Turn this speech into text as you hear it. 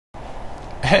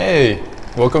Hey,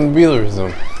 welcome to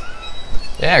Bealerism.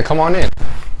 Yeah, come on in.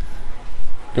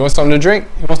 You want something to drink?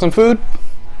 You want some food?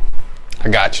 I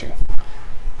got you.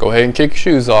 Go ahead and kick your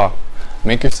shoes off.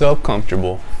 Make yourself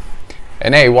comfortable.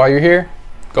 And hey, while you're here,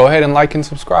 go ahead and like and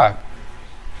subscribe.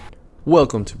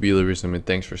 Welcome to Bealerism and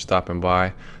thanks for stopping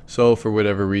by. So for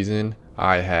whatever reason,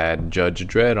 I had Judge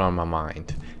Dredd on my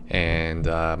mind. And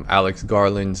Alex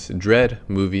Garland's Dredd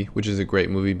movie, which is a great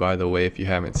movie by the way if you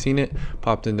haven't seen it,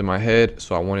 popped into my head,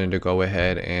 so I wanted to go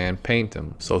ahead and paint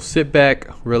them. So sit back,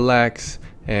 relax,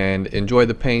 and enjoy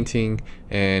the painting.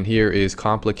 And here is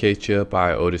Complicate Ya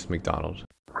by Otis McDonald.